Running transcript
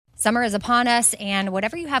Summer is upon us, and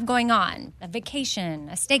whatever you have going on, a vacation,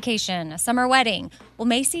 a staycation, a summer wedding, well,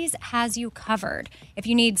 Macy's has you covered. If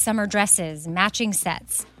you need summer dresses, matching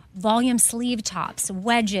sets, volume sleeve tops,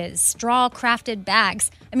 wedges, straw crafted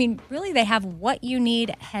bags, really they have what you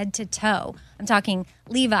need head to toe. I'm talking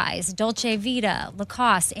Levi's, Dolce Vita,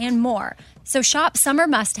 Lacoste, and more. So shop summer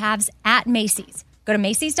must-haves at Macy's. Go to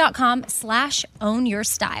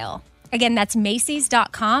Macys.com/ownyourstyle. Again, that's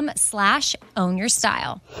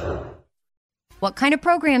Macys.com/ownyourstyle. What kind of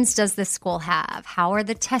programs does this school have? How are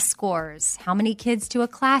the test scores? How many kids to a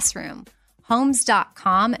classroom?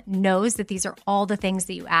 Homes.com knows that these are all the things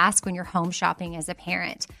that you ask when you're home shopping as a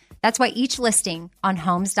parent. That's why each listing on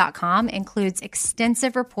Homes.com includes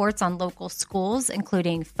extensive reports on local schools,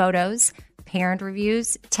 including photos, parent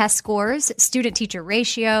reviews, test scores, student-teacher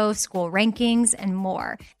ratio, school rankings, and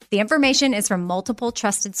more. The information is from multiple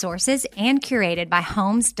trusted sources and curated by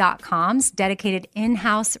Homes.com's dedicated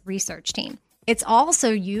in-house research team. It's all so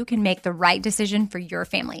you can make the right decision for your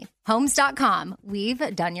family. Homes.com,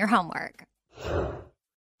 we've done your homework.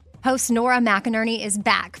 Host Nora McInerney is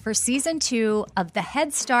back for season 2 of The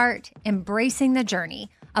Head Start, Embracing the Journey,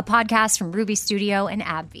 a podcast from Ruby Studio and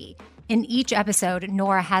AbbVie. In each episode,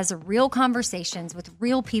 Nora has real conversations with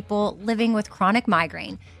real people living with chronic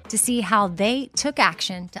migraine to see how they took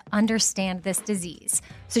action to understand this disease.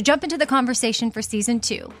 So jump into the conversation for season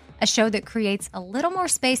 2, a show that creates a little more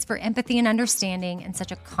space for empathy and understanding in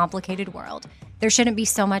such a complicated world. There shouldn't be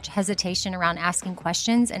so much hesitation around asking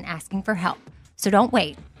questions and asking for help. So don't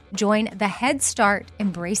wait. Join The Head Start,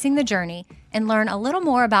 Embracing the Journey, and learn a little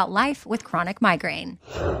more about life with chronic migraine.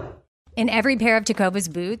 In every pair of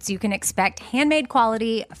Tecovas boots, you can expect handmade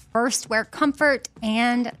quality, first wear comfort,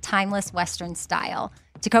 and timeless Western style.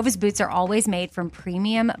 Tecovas boots are always made from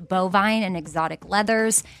premium bovine and exotic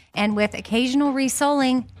leathers, and with occasional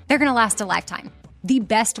resoling, they're going to last a lifetime. The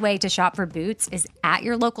best way to shop for boots is at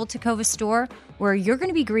your local Tecovas store, where you're going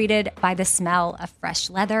to be greeted by the smell of fresh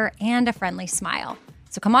leather and a friendly smile.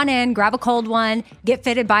 So come on in, grab a cold one, get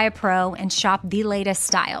fitted by a pro, and shop the latest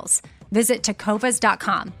styles. Visit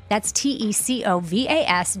tecovas.com. That's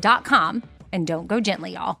TECOVAS.com. And don't go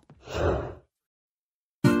gently, y'all.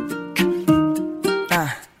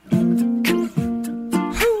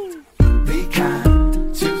 Be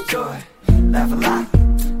kind, choose joy, laugh a lot.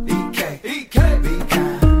 Be kind,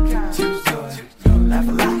 choose joy, laugh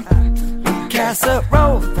a lot.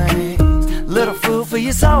 Casserole things, little food for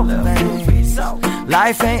your soul things.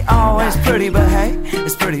 Life ain't always pretty, but hey,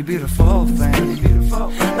 it's pretty beautiful things.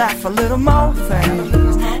 Laugh a little more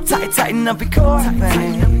things. Tighten up your core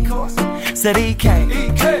things. Said EK,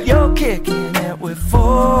 you're kicking it with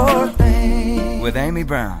 4 things. With Amy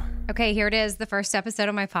Brown. Okay, here it is, the first episode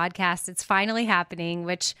of my podcast. It's finally happening,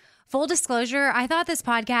 which, full disclosure, I thought this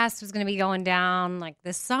podcast was going to be going down like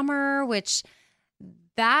this summer, which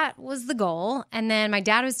that was the goal. And then my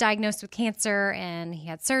dad was diagnosed with cancer and he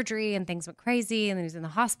had surgery and things went crazy. And then he was in the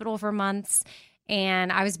hospital for months.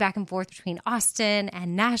 And I was back and forth between Austin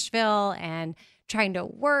and Nashville and trying to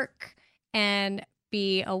work and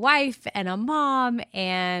be a wife and a mom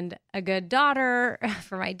and a good daughter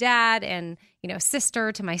for my dad and,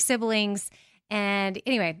 sister to my siblings. And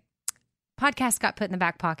anyway, podcast got put in the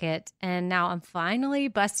back pocket and now I'm finally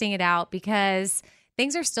busting it out because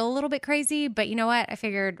things are still a little bit crazy, but you know what? I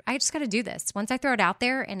figured I just got to do this. Once I throw it out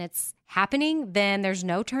there and it's happening, then there's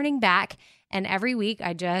no turning back. And every week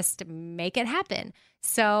I just make it happen.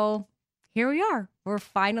 So here we are. We're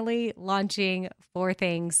finally launching 4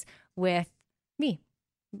 things with me,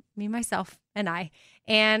 myself, and I.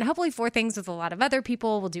 And hopefully 4 things with a lot of other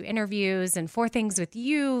people. We'll do interviews and 4 things with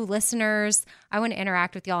you, listeners. I want to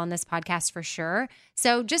interact with y'all on this podcast for sure.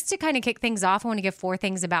 So just to kind of kick things off, I want to give 4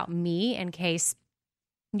 things about me in case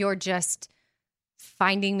you're just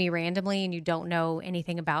finding me randomly and you don't know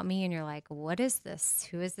anything about me and you're like, what is this?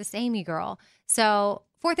 Who is this Amy girl? So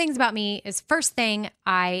 4 things about me is, first thing,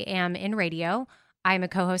 I am in radio. I'm a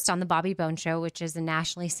co-host on the Bobby Bone Show, which is a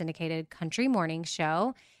nationally syndicated country morning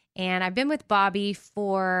show. And I've been with Bobby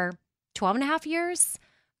for 12 and a half years.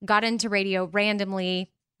 Got into radio randomly,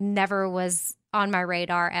 never was on my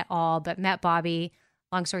radar at all, but met Bobby.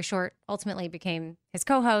 Long story short, ultimately became his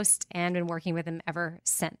co-host and been working with him ever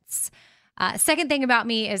since. Second thing about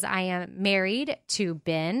me is I am married to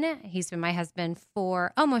Ben. He's been my husband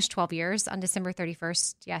for almost 12 years. On December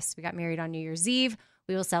 31st, yes, we got married on New Year's Eve.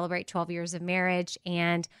 We will celebrate 12 years of marriage.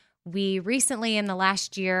 And we recently, in the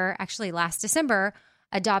last year, actually last December,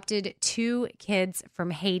 adopted 2 kids from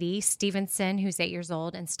Haiti, Stevenson, who's 8 years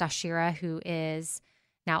old, and Stashira, who is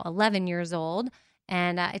now 11 years old.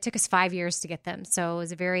 And it took us 5 years to get them. So it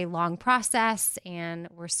was a very long process, and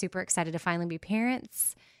we're super excited to finally be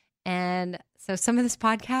parents. And so some of this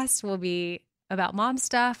podcast will be about mom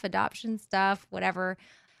stuff, adoption stuff, whatever.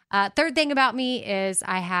 Third thing about me is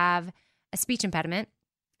I have a speech impediment.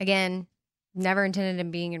 Again, never intended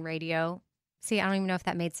on being in radio. See, I don't even know if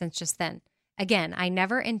that made sense just then. Again, I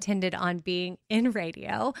never intended on being in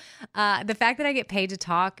radio. The fact that I get paid to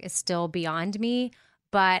talk is still beyond me,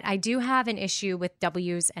 but I do have an issue with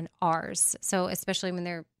W's and R's. So especially when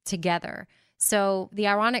they're together. So the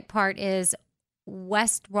ironic part is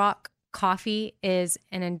West Rock Coffee is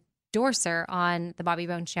an endorser on the Bobby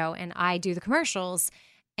Bones Show, and I do the commercials.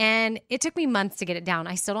 And it took me months to get it down.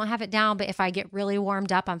 I still don't have it down, but if I get really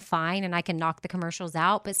warmed up, I'm fine and I can knock the commercials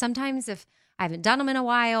out. But sometimes if I haven't done them in a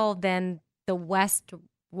while, then the West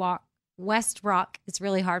Rock is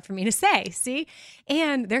really hard for me to say. See?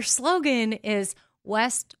 And their slogan is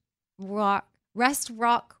Rest Rock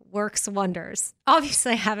works wonders.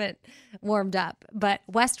 Obviously, I haven't warmed up, but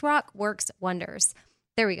West Rock works wonders.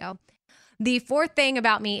 There we go. The fourth thing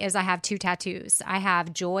about me is I have 2 tattoos. I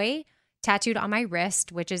have Joy tattooed on my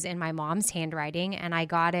wrist, which is in my mom's handwriting, and I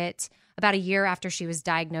got it about a year after she was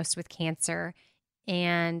diagnosed with cancer.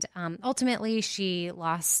 And ultimately, she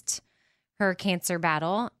lost her cancer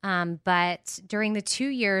battle. But during the 2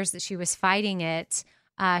 years that she was fighting it,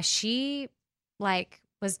 she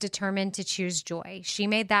was determined to choose joy. She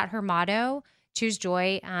made that her motto, choose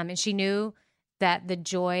joy. And she knew that the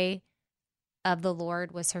joy of the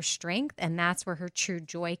Lord was her strength, and that's where her true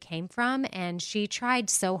joy came from. And she tried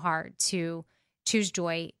so hard to choose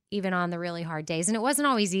joy, even on the really hard days. And it wasn't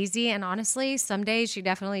always easy. And honestly, some days she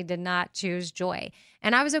definitely did not choose joy.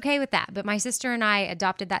 And I was okay with that. But my sister and I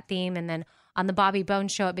adopted that theme. And then on the Bobby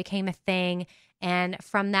Bones Show, it became a thing. And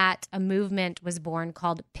from that, a movement was born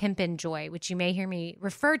called Pimpin' Joy, which you may hear me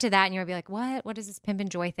refer to that. And you'll be like, what? What is this Pimpin'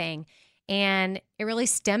 Joy thing? And it really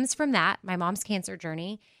stems from that, my mom's cancer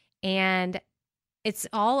journey. And it's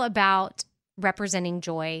all about representing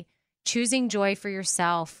joy, choosing joy for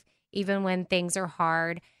yourself, even when things are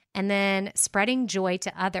hard, and then spreading joy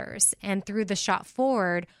to others. And through the Shop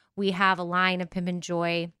Forward, we have a line of Pimpin'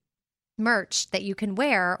 Joy merch that you can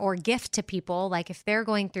wear or gift to people. Like if they're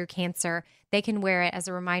going through cancer, they can wear it as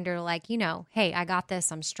a reminder, like, hey, I got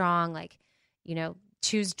this, I'm strong,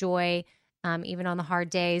 choose joy. Even on the hard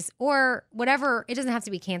days or whatever. It doesn't have to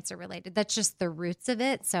be cancer related. That's just the roots of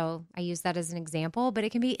it. So I use that as an example, but it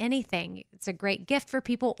can be anything. It's a great gift for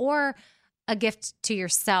people or a gift to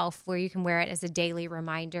yourself where you can wear it as a daily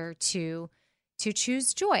reminder to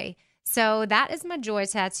choose joy. So that is my joy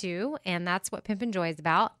tattoo, and that's what Pimpin' Joy is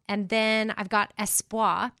about. And then I've got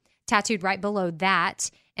Espoir tattooed right below that.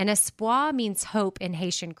 And Espoir means hope in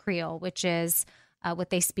Haitian Creole, which is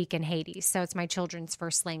what they speak in Haiti. So it's my children's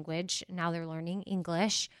first language. Now they're learning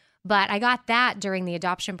English. But I got that during the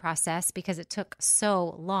adoption process because it took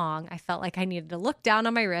so long. I felt like I needed to look down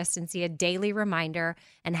on my wrist and see a daily reminder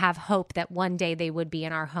and have hope that one day they would be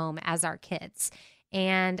in our home as our kids.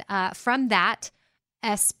 And from that,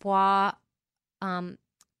 Espoir,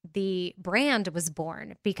 the brand was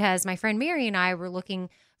born because my friend Mary and I were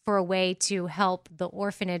looking for a way to help the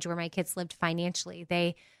orphanage where my kids lived financially.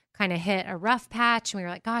 They kind of hit a rough patch and we were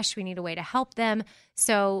like, gosh, we need a way to help them.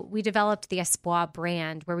 So we developed the Espoir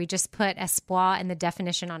brand where we just put Espoir in the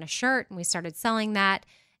definition on a shirt and we started selling that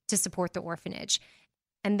to support the orphanage.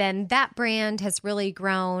 And then that brand has really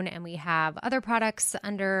grown and we have other products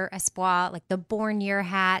under Espoir, like the Born Year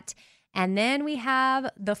hat. And then we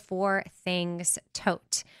have the 4 Things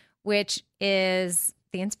tote, which is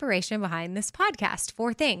the inspiration behind this podcast,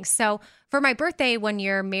 4 things. So for my birthday one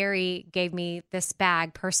year, Mary gave me this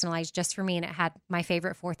bag personalized just for me, and it had my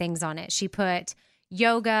favorite 4 things on it. She put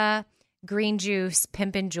yoga, green juice,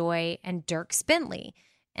 Pimpin' Joy, and Dierks Bentley.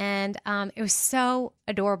 And it was so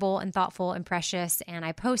adorable and thoughtful and precious. And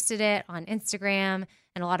I posted it on Instagram,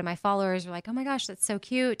 and a lot of my followers were like, oh my gosh, that's so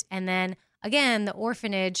cute. And then again, the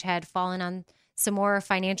orphanage had fallen on some more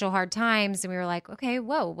financial hard times. And we were like, okay,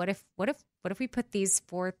 whoa, what if we put these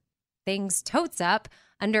 4 things totes up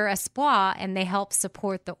under Espoir and they help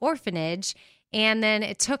support the orphanage? And then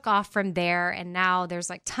it took off from there. And now there's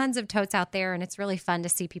like tons of totes out there. And it's really fun to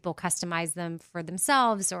see people customize them for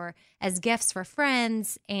themselves or as gifts for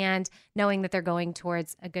friends and knowing that they're going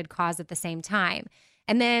towards a good cause at the same time.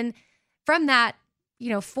 And then from that, we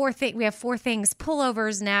have 4 things,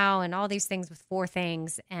 pullovers now and all these things with 4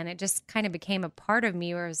 things. And it just kind of became a part of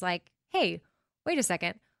me where it was like, hey, wait a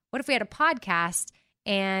second. What if we had a podcast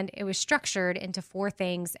and it was structured into 4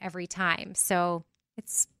 things every time? So it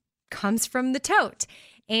comes from the tote.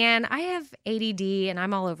 And I have ADD and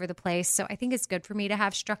I'm all over the place. So I think it's good for me to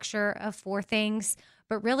have structure of 4 things.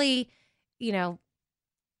 But really,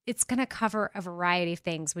 it's going to cover a variety of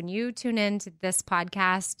things. When you tune into this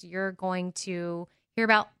podcast, you're going to hear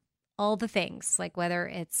about all the things, like whether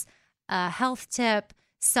it's a health tip,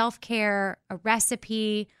 self-care, a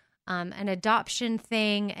recipe, an adoption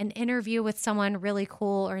thing, an interview with someone really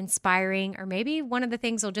cool or inspiring, or maybe one of the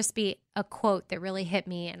things will just be a quote that really hit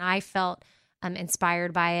me and I felt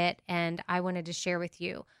inspired by it and I wanted to share with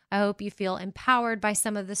you. I hope you feel empowered by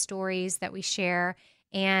some of the stories that we share.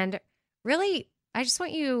 And really, I just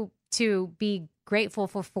want you to be grateful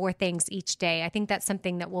for 4 things each day. I think that's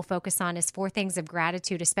something that we'll focus on is 4 things of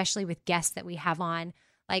gratitude, especially with guests that we have on.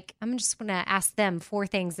 Like, I'm just going to ask them 4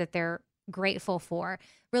 things that they're grateful for.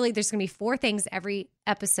 Really, there's going to be 4 things every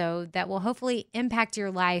episode that will hopefully impact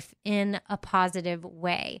your life in a positive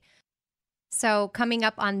way. So coming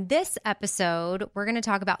up on this episode, we're going to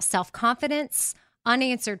talk about self-confidence,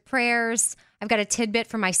 unanswered prayers. I've got a tidbit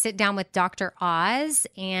from my sit down with Dr. Oz,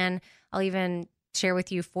 and I'll even share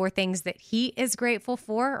with you 4 things that he is grateful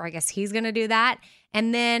for, or I guess he's going to do that.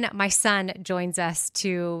 And then my son joins us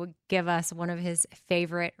to give us one of his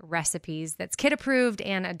favorite recipes that's kid approved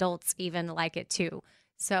and adults even like it too.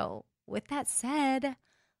 So with that said,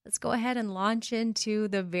 let's go ahead and launch into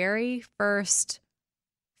the very first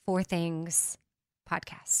 4 Things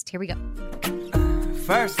podcast. Here we go.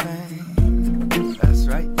 First thing, that's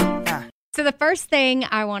right. So the first thing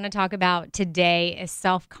I want to talk about today is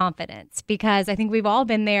self-confidence, because I think we've all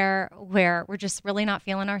been there where we're just really not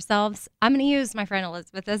feeling ourselves. I'm going to use my friend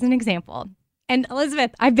Elizabeth as an example. And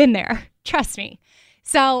Elizabeth, I've been there. Trust me.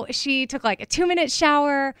 So she took like a 2-minute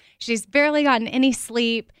shower. She's barely gotten any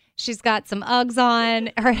sleep. She's got some Uggs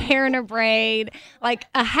on, her hair in a braid, like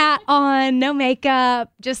a hat on, no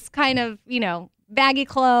makeup, just kind of, baggy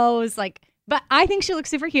clothes. But I think she looks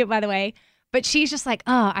super cute, by the way. But she's just like,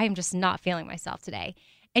 oh, I am just not feeling myself today.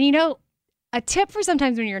 And a tip for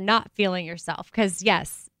sometimes when you're not feeling yourself, because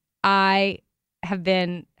yes, I have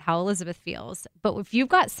been how Elizabeth feels. But if you've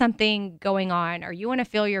got something going on or you want to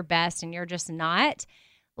feel your best and you're just not,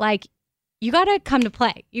 you got to come to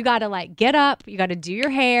play. You got to get up, you got to do your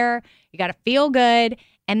hair, you got to feel good.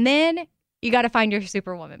 And then you got to find your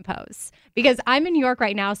superwoman pose, because I'm in New York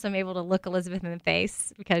right now. So I'm able to look Elizabeth in the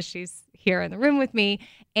face because she's here in the room with me.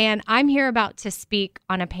 And I'm here about to speak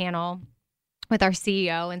on a panel with our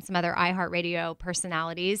CEO and some other iHeartRadio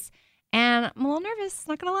personalities. And I'm a little nervous,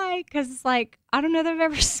 not going to lie, because it's I don't know that I've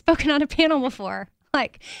ever spoken on a panel before.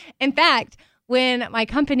 In fact, when my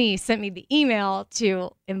company sent me the email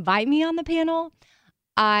to invite me on the panel,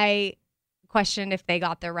 I questioned if they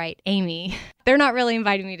got the right Amy. They're not really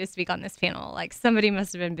inviting me to speak on this panel. Somebody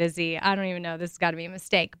must have been busy. I don't even know. This has got to be a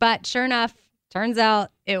mistake. But sure enough, turns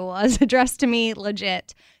out it was addressed to me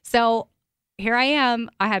legit. So here I am.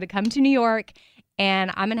 I had to come to New York,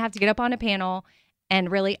 and I'm going to have to get up on a panel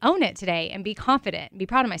and really own it today and be confident and be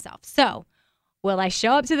proud of myself. So will I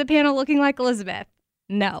show up to the panel looking like Elizabeth?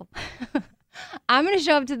 No. I'm going to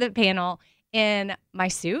show up to the panel in my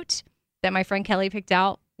suit that my friend Kelly picked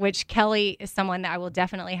out, which Kelly is someone that I will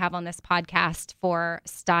definitely have on this podcast for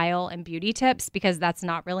style and beauty tips, because that's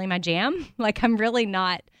not really my jam. I'm really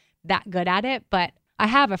not that good at it, but I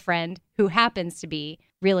have a friend who happens to be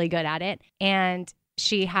really good at it. And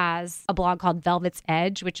she has a blog called Velvet's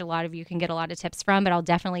Edge, which a lot of you can get a lot of tips from, but I'll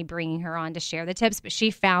definitely bring her on to share the tips. But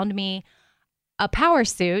she found me a power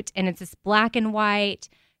suit, and it's this black and white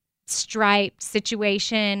striped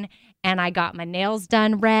situation. And I got my nails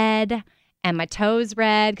done red and my toes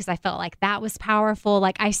red because I felt like that was powerful.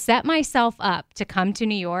 I set myself up to come to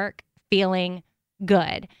New York feeling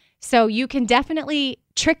good. So you can definitely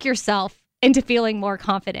trick yourself into feeling more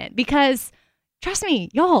confident, because trust me,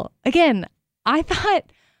 y'all, again, I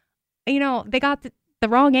thought, they got the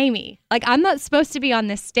wrong Amy. I'm not supposed to be on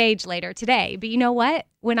this stage later today, but you know what?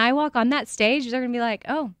 When I walk on that stage, they're going to be like,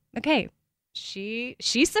 oh, okay,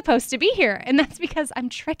 she's supposed to be here. And that's because I'm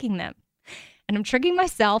tricking them. And I'm tricking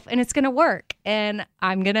myself, and it's going to work, and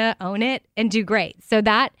I'm going to own it and do great. So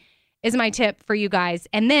that is my tip for you guys.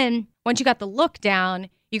 And then once you got the look down,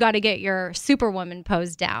 you got to get your superwoman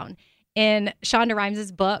pose down. In Shonda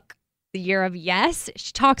Rhimes' book, The Year of Yes,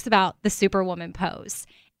 she talks about the superwoman pose.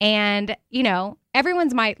 And,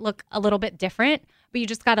 everyone's might look a little bit different, but you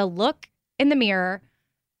just got to look in the mirror,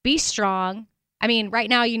 be strong. I mean, right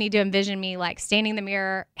now you need to envision me standing in the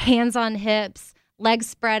mirror, hands on hips, legs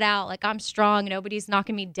spread out, I'm strong, nobody's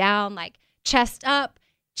knocking me down, chest up,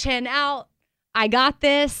 chin out, I got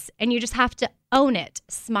this. And you just have to own it.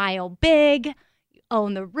 Smile big,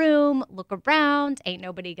 own the room, look around, ain't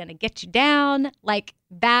nobody gonna get you down.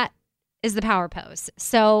 That is the power pose.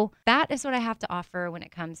 So that is what I have to offer when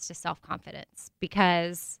it comes to self-confidence,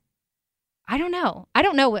 because I don't know. I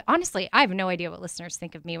don't know. Honestly, I have no idea what listeners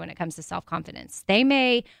think of me when it comes to self-confidence. They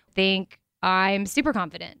may think I'm super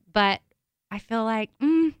confident, but I feel like,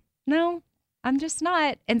 no, I'm just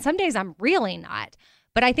not. And some days I'm really not.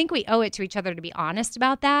 But I think we owe it to each other to be honest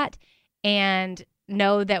about that and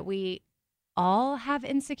know that we all have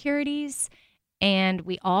insecurities and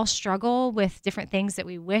we all struggle with different things that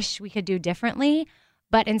we wish we could do differently.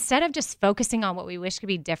 But instead of just focusing on what we wish could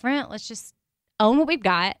be different, let's just own what we've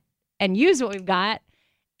got and use what we've got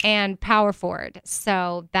and power forward.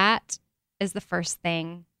 So that is the first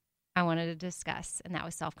thing I wanted to discuss, and that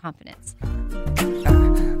was self-confidence.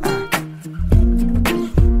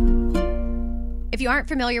 If you aren't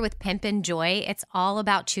familiar with Pimpin' Joy, it's all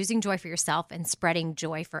about choosing joy for yourself and spreading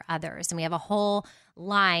joy for others. And we have a whole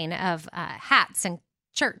line of hats and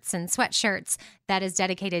shirts and sweatshirts that is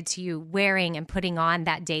dedicated to you wearing and putting on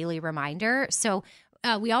that daily reminder. So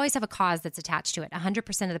we always have a cause that's attached to it.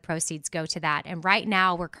 100% of the proceeds go to that. And right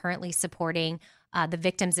now we're currently supporting the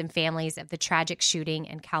victims and families of the tragic shooting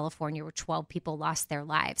in California where 12 people lost their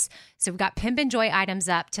lives. So we've got Pimpin' Joy items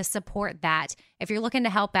up to support that. If you're looking to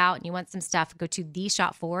help out and you want some stuff, go to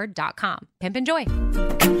theshopforward.com. Pimpin' Joy.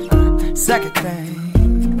 Second thing.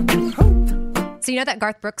 So you know that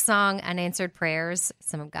Garth Brooks song, Unanswered Prayers?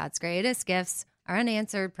 Some of God's greatest gifts are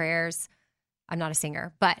unanswered prayers. I'm not a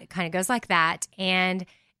singer, but it kind of goes like that. And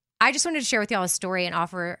I just wanted to share with y'all a story and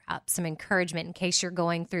offer up some encouragement in case you're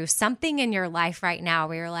going through something in your life right now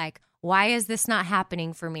where you're like, why is this not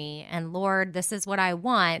happening for me? And Lord, this is what I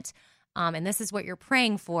want. And this is what you're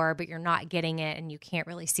praying for, but you're not getting it. And you can't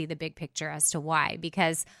really see the big picture as to why.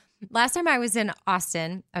 Because last time I was in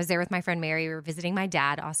Austin, I was there with my friend Mary. We were visiting my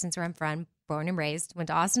dad. Austin's where I'm from, born and raised. Went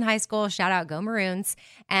to Austin High School. Shout out, go Maroons.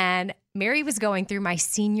 And Mary was going through my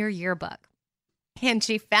senior yearbook. And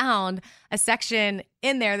she found a section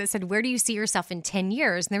in there that said, where do you see yourself in 10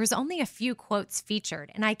 years? And there was only a few quotes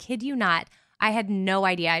featured. And I kid you not, I had no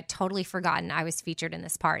idea. I'd totally forgotten I was featured in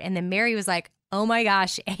this part. And then Mary was like, oh my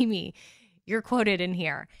gosh, Amy, you're quoted in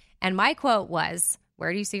here. And my quote was,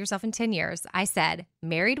 where do you see yourself in 10 years? I said,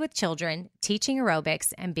 married with children, teaching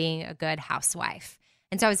aerobics, and being a good housewife.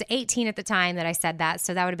 And so I was 18 at the time that I said that.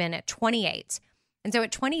 So that would have been at 28. And so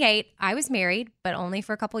at 28, I was married, but only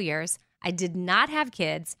for a couple years. I did not have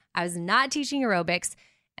kids. I was not teaching aerobics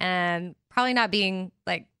and probably not being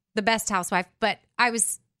like the best housewife, but I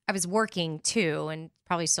was working too and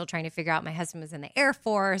probably still trying to figure out my husband was in the Air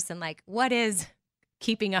Force and like, what is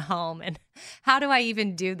keeping a home and how do I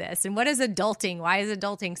even do this? And what is adulting? Why is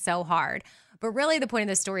adulting so hard? But really the point of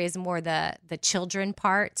the story is more the children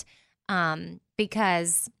part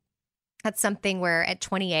because that's something where at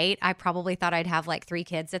 28, I probably thought I'd have like 3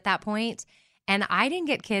 kids at that point. And I didn't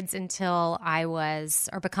get kids until I was,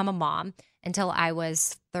 or become a mom, until I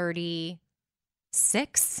was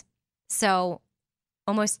 36. So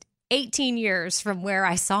almost 18 years from where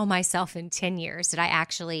I saw myself in 10 years did I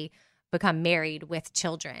actually become married with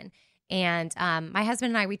children. And my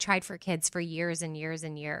husband and I, we tried for kids for years and years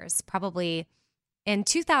and years. Probably in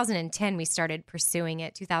 2010, we started pursuing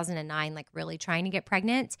it. 2009, like really trying to get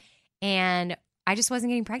pregnant. And I just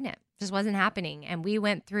wasn't getting pregnant. It just wasn't happening. And we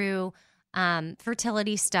went through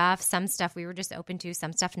fertility stuff, some stuff we were just open to,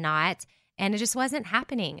 some stuff not. And it just wasn't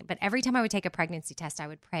happening. But every time I would take a pregnancy test, I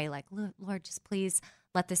would pray like, Lord, just please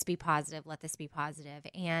let this be positive. Let this be positive.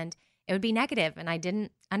 And it would be negative. And I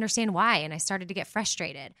didn't understand why. And I started to get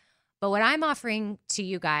frustrated. But what I'm offering to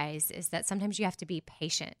you guys is that sometimes you have to be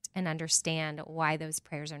patient and understand why those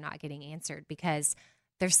prayers are not getting answered because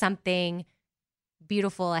there's something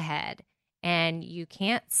beautiful ahead. And you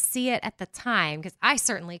can't see it at the time because I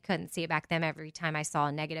certainly couldn't see it back then every time I saw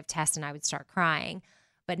a negative test and I would start crying.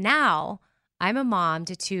 But now I'm a mom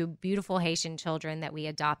to 2 beautiful Haitian children that we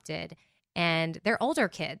adopted and they're older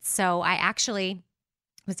kids. So I actually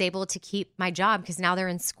was able to keep my job because now they're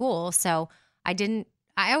in school. So I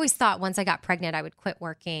always thought once I got pregnant, I would quit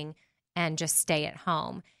working and just stay at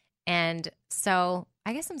home. And so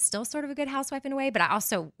I guess I'm still sort of a good housewife in a way, but I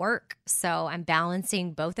also work. So I'm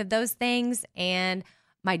balancing both of those things. And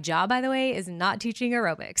my job, by the way, is not teaching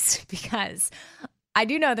aerobics because I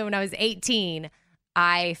do know that when I was 18,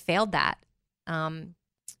 I failed that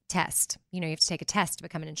test. You have to take a test to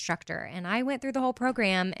become an instructor. And I went through the whole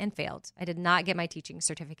program and failed. I did not get my teaching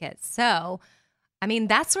certificate. So, I mean,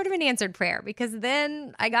 that's sort of an answered prayer because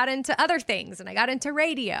then I got into other things and I got into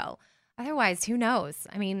radio. Otherwise, who knows?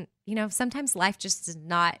 I mean, sometimes life just does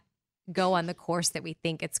not go on the course that we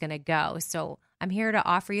think it's going to go. So I'm here to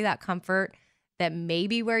offer you that comfort that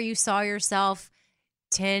maybe where you saw yourself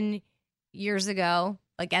 10 years ago,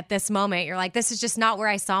 like at this moment, you're like, this is just not where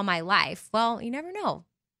I saw my life. Well, you never know.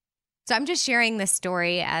 So I'm just sharing this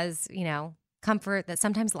story as, comfort that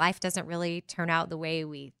sometimes life doesn't really turn out the way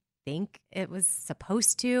we think it was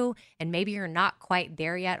supposed to. And maybe you're not quite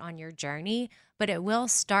there yet on your journey, but it will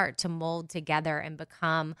start to mold together and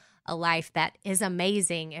become a life that is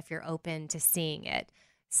amazing if you're open to seeing it.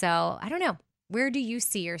 So I don't know. Where do you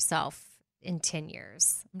see yourself in 10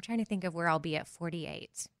 years? I'm trying to think of where I'll be at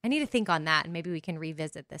 48. I need to think on that, and maybe we can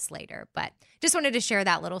revisit this later. But just wanted to share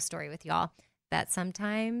that little story with y'all, that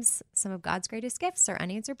sometimes some of God's greatest gifts are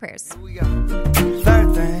unanswered prayers.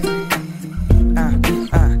 Third thing.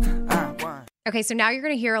 One. Okay, so now you're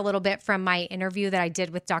going to hear a little bit from my interview that I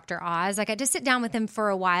did with Dr. Oz. I got to sit down with him for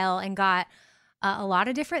a while and got a lot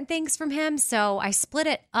of different things from him. So I split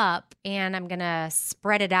it up, and I'm going to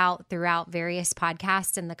spread it out throughout various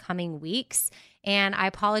podcasts in the coming weeks. And I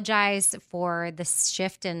apologize for the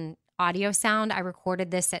shift in audio sound. I recorded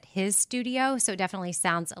this at his studio, so it definitely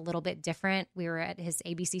sounds a little bit different. We were at his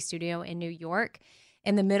ABC studio in New York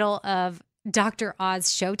in the middle of Dr.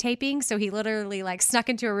 Oz show taping. So he literally snuck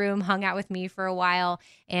into a room, hung out with me for a while,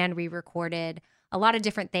 and we recorded a lot of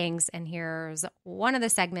different things. And here's one of the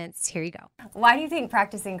segments. Here you go. Why do you think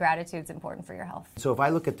practicing gratitude is important for your health? So if I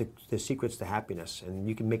look at the secrets to happiness, and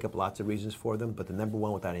you can make up lots of reasons for them, but the number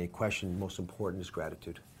one, without any question, most important is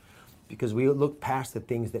gratitude. Because we look past the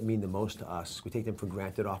things that mean the most to us. We take them for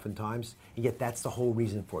granted oftentimes, and yet that's the whole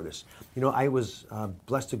reason for this. You know, I was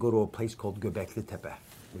blessed to go to a place called Göbekli Tepe,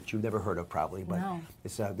 which you've never heard of probably, but No.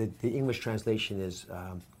 it's the English translation is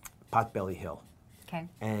Potbelly Hill. Okay.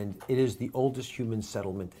 And it is the oldest human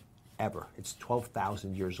settlement ever. It's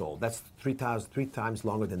 12,000 years old. That's three times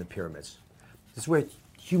longer than the pyramids. This is where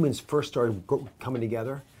humans first started coming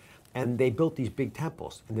together, and they built these big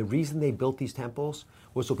temples. And the reason they built these temples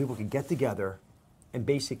was so people could get together and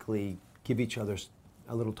basically give each other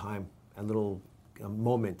a little time, a little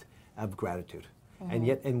moment of gratitude.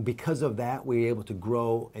 Mm-hmm. And because of that, we were able to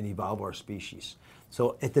grow and evolve our species.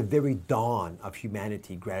 So at the very dawn of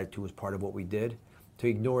humanity, gratitude was part of what we did. To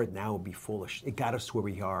ignore it now would be foolish. It got us where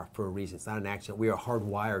we are for a reason. It's not an accident. We are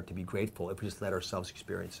hardwired to be grateful if we just let ourselves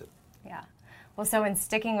experience it. Yeah. Well, so in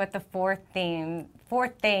sticking with the four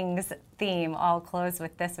things theme, I'll close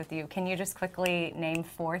with this with you. Can you just quickly name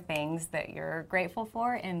 4 things that you're grateful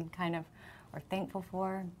for and or thankful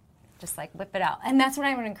for? Just whip it out. And that's what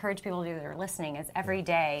I would encourage people to do that are listening is every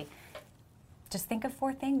day, just think of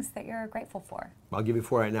 4 things that you're grateful for. I'll give you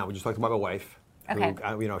 4 right now. We just talked about my wife. Okay.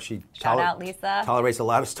 Who, she Shout out, Lisa. Tolerates a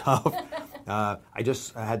lot of stuff. I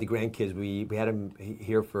had the grandkids. We had them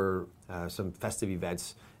here for some festive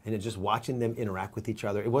events, and just watching them interact with each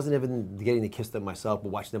other. It wasn't even getting to kiss them myself, but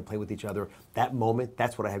watching them play with each other. That moment,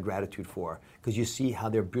 that's what I have gratitude for, because you see how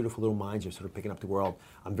their beautiful little minds are sort of picking up the world.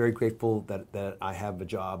 I'm very grateful that I have a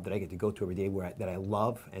job that I get to go to every day that I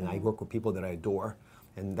love, and I work with people that I adore.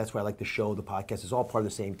 And that's why I like the show, the podcast. It's all part of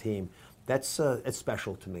the same team. That's it's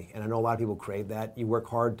special to me, and I know a lot of people crave that. You work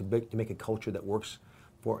hard to make a culture that works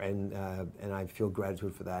for, and I feel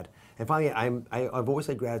gratitude for that. And finally, I've always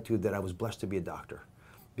had gratitude that I was blessed to be a doctor,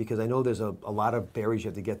 because I know there's a lot of barriers you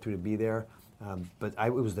have to get through to be there, but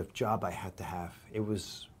it was the job I had to have. It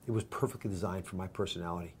was perfectly designed for my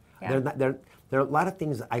personality. Yeah. There are a lot of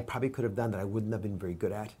things I probably could have done that I wouldn't have been very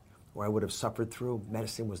good at, or I would have suffered through.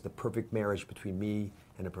 Medicine was the perfect marriage between me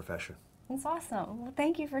and a profession. That's awesome. Well,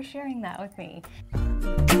 thank you for sharing that with me.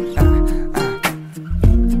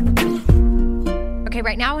 Okay,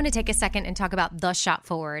 right now I want to take a second and talk about The Shop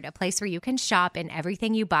Forward, a place where you can shop and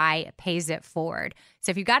everything you buy pays it forward.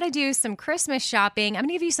 So if you got to do some Christmas shopping, I'm going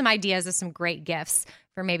to give you some ideas of some great gifts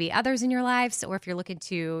for maybe others in your lives, or if you're looking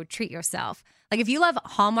to treat yourself. If you love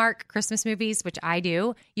Hallmark Christmas movies, which I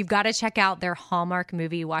do, you've got to check out their Hallmark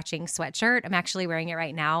movie watching sweatshirt. I'm actually wearing it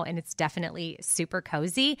right now, and it's definitely super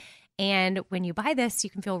cozy. And when you buy this, you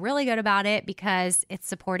can feel really good about it because it's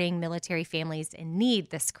supporting military families in need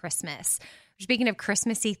this Christmas. Speaking of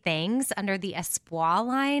Christmassy things, under the Espoir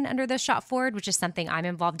line under The Shop Forward, which is something I'm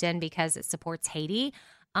involved in because it supports Haiti,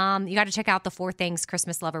 you got to check out the 4 Things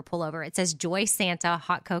Christmas Lover Pullover. It says Joy Santa,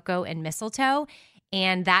 Hot Cocoa, and Mistletoe.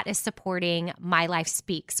 And that is supporting My Life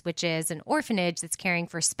Speaks, which is an orphanage that's caring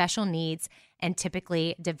for special needs and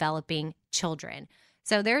typically developing children.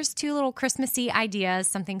 So there's 2 little Christmassy ideas,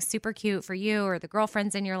 something super cute for you or the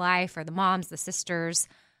girlfriends in your life or the moms, the sisters,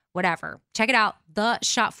 whatever. Check it out, The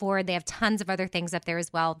Shop Forward. They have tons of other things up there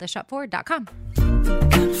as well, theshopforward.com.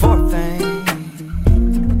 4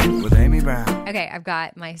 Things with Amy Brown. Okay, I've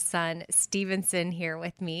got my son Stevenson here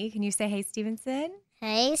with me. Can you say hey, Stevenson?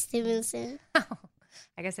 Hey, Stevenson. Oh,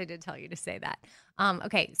 I guess I did tell you to say that.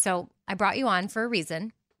 Okay, so I brought you on for a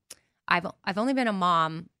reason. I've only been a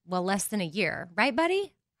mom, less than a year. Right,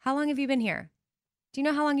 buddy? How long have you been here? Do you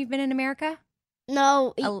know how long you've been in America?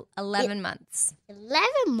 No, 11 months. 11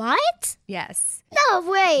 months? Yes. No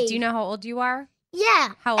way. Do you know how old you are? Yeah.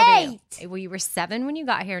 How old are 8. you? Well, you were 7 when you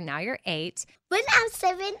got here. Now you're 8. When I'm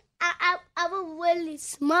 7, I was really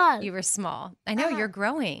small. You were small. I know you're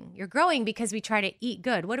growing. You're growing because we try to eat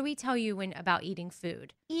good. What do we tell you about eating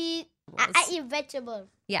food? I eat vegetables.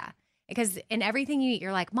 Yeah. Because in everything you eat,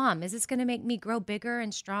 you're like, Mom, is this going to make me grow bigger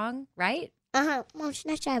and strong? Right? Mom,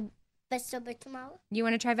 should I try vegetable tomorrow? You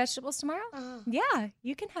want to try vegetables tomorrow? Yeah,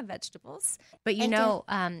 you can have vegetables. But Thank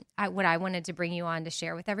you. what I wanted to bring you on to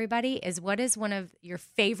share with everybody is what is one of your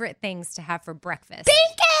favorite things to have for breakfast?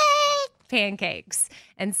 Pancakes.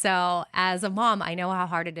 And so as a mom, I know how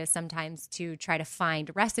hard it is sometimes to try to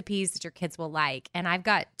find recipes that your kids will like. And I've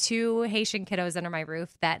got 2 Haitian kiddos under my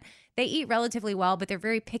roof that they eat relatively well, but they're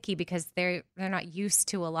very picky because they're not used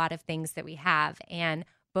to a lot of things that we have. And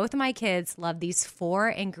both of my kids love these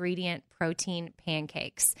 4-ingredient protein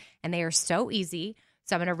pancakes, and they are so easy.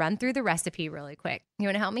 So I'm going to run through the recipe really quick. You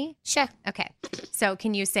want to help me? Sure. Okay. So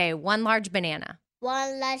can you say 1 large banana?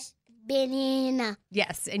 1 large banana.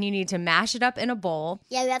 Yes. And you need to mash it up in a bowl.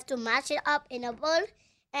 Yeah, we have to mash it up in a bowl.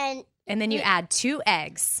 And then you add 2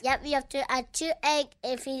 eggs. Yep, we have to add 2 eggs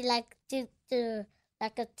if we like to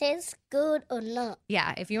like it tastes good or not.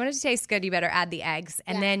 Yeah, if you want it to taste good, you better add the eggs.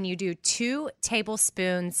 And then you do 2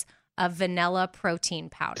 tablespoons of vanilla protein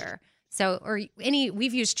powder. So,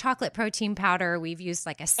 we've used chocolate protein powder. We've used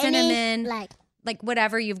like a cinnamon, like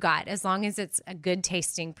whatever you've got, as long as it's a good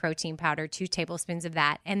tasting protein powder, 2 tablespoons of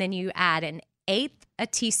that. And then you add an 1/8 a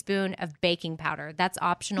teaspoon of baking powder. That's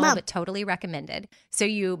optional, but totally recommended. So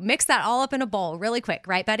you mix that all up in a bowl really quick,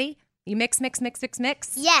 right, buddy? You mix.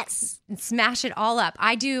 Yes. And smash it all up.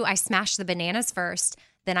 I smash the bananas first,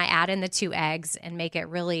 then I add in the 2 eggs and make it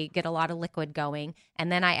really get a lot of liquid going.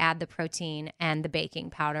 And then I add the protein and the baking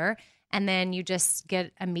powder. And then you just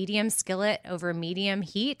get a medium skillet over medium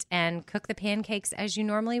heat and cook the pancakes as you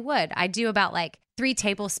normally would. I do about like 3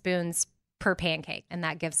 tablespoons per pancake, and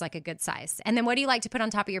that gives like a good size. And then what do you like to put on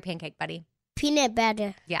top of your pancake, buddy? Peanut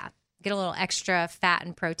butter. Yeah, get a little extra fat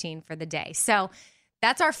and protein for the day. So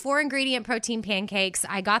that's our 4-ingredient protein pancakes.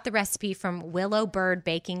 I got the recipe from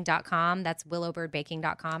willowbirdbaking.com. That's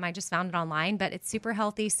willowbirdbaking.com. I just found it online, but it's super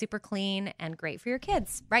healthy, super clean, and great for your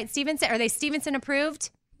kids. Right, Stevenson? Are they Stevenson approved?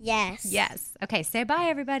 Yes. Yes. Okay, say bye,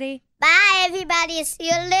 everybody. Bye, everybody. See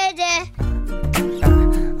you later.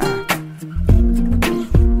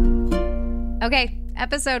 Okay,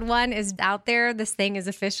 episode 1 is out there. This thing is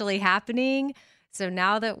officially happening. So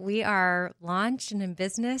now that we are launched and in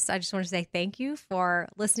business, I just want to say thank you for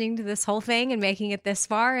listening to this whole thing and making it this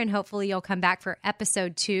far. And hopefully you'll come back for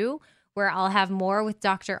episode 2, where I'll have more with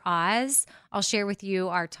Dr. Oz. I'll share with you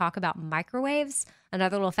our talk about microwaves.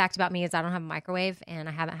 Another little fact about me is I don't have a microwave, and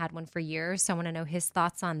I haven't had one for years. So I want to know his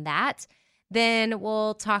thoughts on that. Then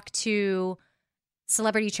we'll talk to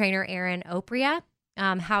celebrity trainer Erin Opria.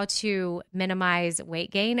 How to minimize weight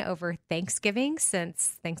gain over Thanksgiving,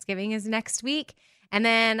 since Thanksgiving is next week. And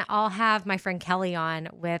then I'll have my friend Kelly on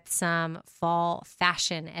with some fall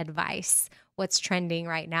fashion advice. What's trending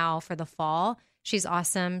right now for the fall. She's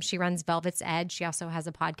awesome. She runs Velvet's Edge. She also has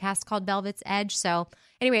a podcast called Velvet's Edge. So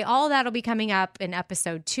anyway, all of that will be coming up in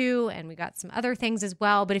episode 2. And we got some other things as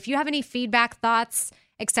well. But if you have any feedback, thoughts,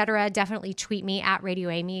 etc., definitely tweet me at Radio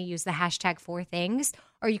Amy. Use the hashtag 4things.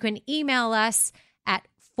 Or you can email us at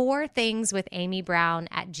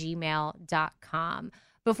 4thingswithamybrown@gmail.com.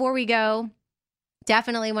 Before we go,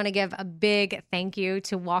 definitely want to give a big thank you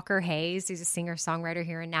to Walker Hayes. He's a singer-songwriter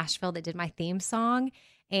here in Nashville that did my theme song,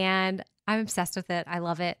 and I'm obsessed with it. I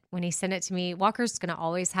love it. When he sent it to me, Walker's going to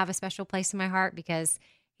always have a special place in my heart because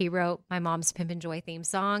he wrote my mom's Pimp and Joy theme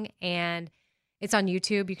song, and it's on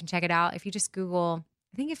YouTube. You can check it out. If you just Google,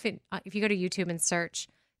 I think if you go to YouTube and search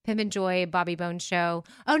Pimp and Joy, Bobby Bones Show.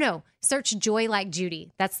 Oh, no. Search Joy Like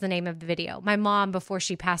Judy. That's the name of the video. My mom, before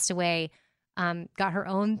she passed away, got her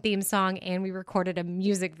own theme song, and we recorded a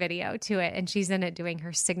music video to it. And she's in it doing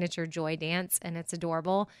her signature Joy dance, and it's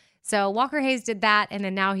adorable. So Walker Hayes did that, and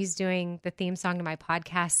then now he's doing the theme song to my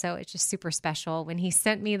podcast. So it's just super special. When he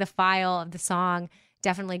sent me the file of the song,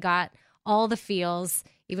 definitely got all the feels,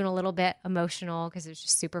 even a little bit emotional because it was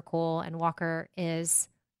just super cool. And Walker is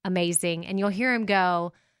amazing. And you'll hear him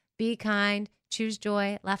go, be kind, choose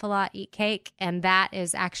joy, laugh a lot, eat cake. And that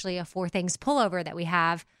is actually a 4 Things pullover that we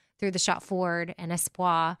have through the Shop Forward and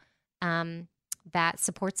Espoir that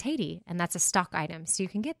supports Haiti. And that's a stock item. So you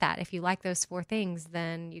can get that. If you like those 4 things,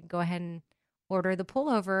 then you can go ahead and order the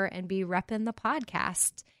pullover and be repping the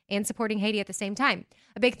podcast and supporting Haiti at the same time.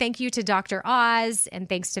 A big thank you to Dr. Oz, and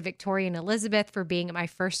thanks to Victoria and Elizabeth for being at my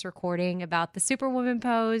first recording about the Superwoman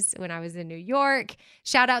pose when I was in New York.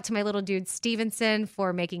 Shout out to my little dude Stevenson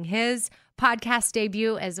for making his podcast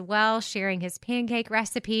debut as well, sharing his pancake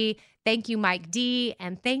recipe. Thank you, Mike D,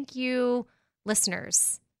 and thank you,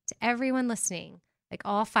 listeners, to everyone listening, like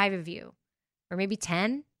all 5 of you, or maybe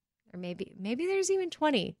 10, or maybe there's even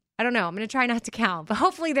 20. I don't know. I'm going to try not to count, but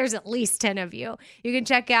hopefully there's at least 10 of you. You can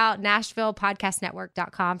check out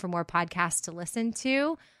NashvillePodcastNetwork.com for more podcasts to listen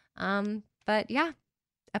to. But yeah,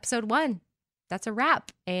 episode 1, that's a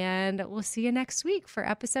wrap. And we'll see you next week for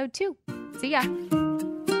episode 2. See ya. Be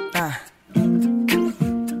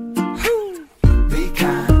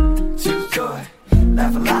kind, choose joy,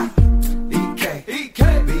 laugh a lot. Be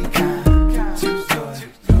kind, choose joy,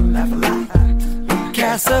 laugh a lot.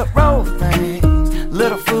 Casserole thing.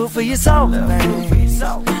 Little food for your soul,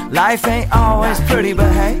 thing. Life ain't always pretty,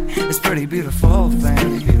 but hey, it's pretty beautiful,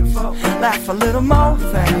 thing. Laugh a little more,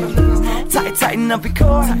 thing. Tighten up your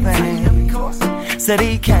core, thing. Said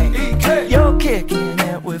EK, you're kicking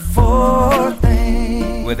it with 4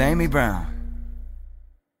 things. With Amy Brown.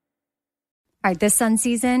 All right, this sun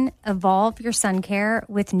season, evolve your sun care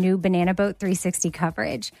with new Banana Boat 360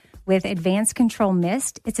 coverage. With Advanced Control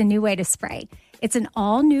Mist, it's a new way to spray. It's an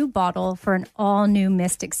all-new bottle for an all-new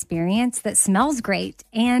mist experience that smells great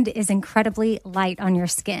and is incredibly light on your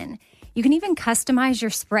skin. You can even customize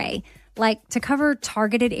your spray. Like to cover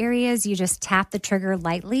targeted areas, you just tap the trigger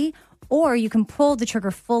lightly, or you can pull the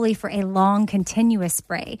trigger fully for a long, continuous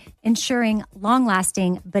spray, ensuring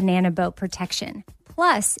long-lasting Banana Boat protection.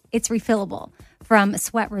 Plus, it's refillable. From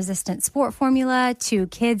sweat-resistant sport formula to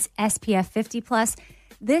kids SPF 50+,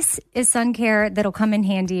 this is sun care that'll come in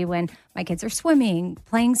handy when my kids are swimming,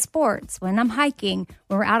 playing sports, when I'm hiking,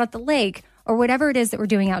 when we're out at the lake, or whatever it is that we're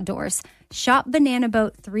doing outdoors. Shop Banana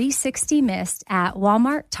Boat 360 Mist at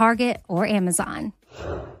Walmart, Target, or Amazon.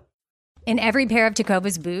 In every pair of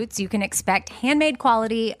Tecovas boots, you can expect handmade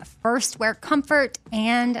quality, first wear comfort,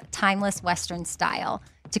 and timeless Western style.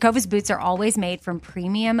 Tecovas boots are always made from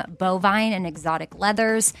premium bovine and exotic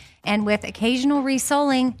leathers, and with occasional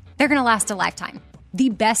resoling, they're going to last a lifetime. The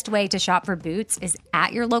best way to shop for boots is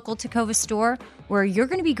at your local Tecovas store, where you're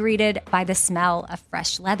going to be greeted by the smell of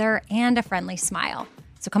fresh leather and a friendly smile.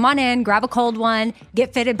 So come on in, grab a cold one,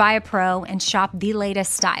 get fitted by a pro, and shop the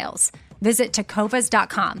latest styles. Visit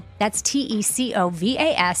tecovas.com. That's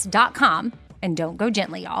TECOVAS.com. And don't go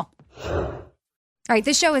gently, y'all. All right,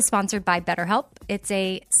 this show is sponsored by BetterHelp. It's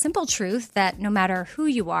a simple truth that no matter who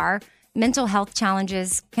you are, mental health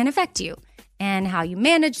challenges can affect you. And how you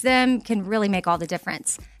manage them can really make all the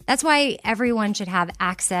difference. That's why everyone should have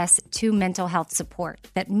access to mental health support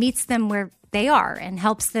that meets them where they are and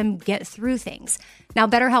helps them get through things. Now,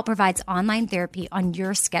 BetterHelp provides online therapy on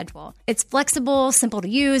your schedule. It's flexible, simple to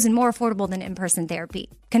use, and more affordable than in-person therapy.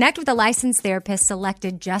 Connect with a licensed therapist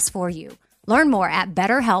selected just for you. Learn more at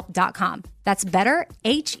BetterHelp.com. That's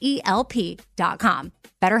BetterHelp.com.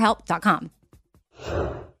 BetterHelp.com.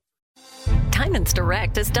 Diamonds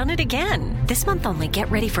Direct has done it again. This month only,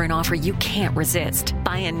 get ready for an offer you can't resist.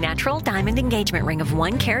 Buy a natural diamond engagement ring of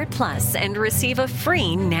 1 carat plus and receive a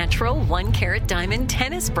free natural 1 carat diamond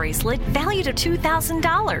tennis bracelet valued at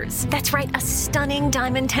 $2,000. That's right, a stunning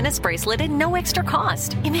diamond tennis bracelet at no extra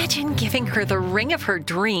cost. Imagine giving her the ring of her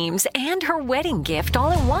dreams and her wedding gift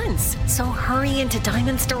all at once. So hurry into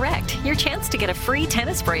Diamonds Direct. Your chance to get a free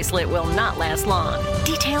tennis bracelet will not last long.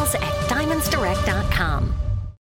 Details at diamondsdirect.com.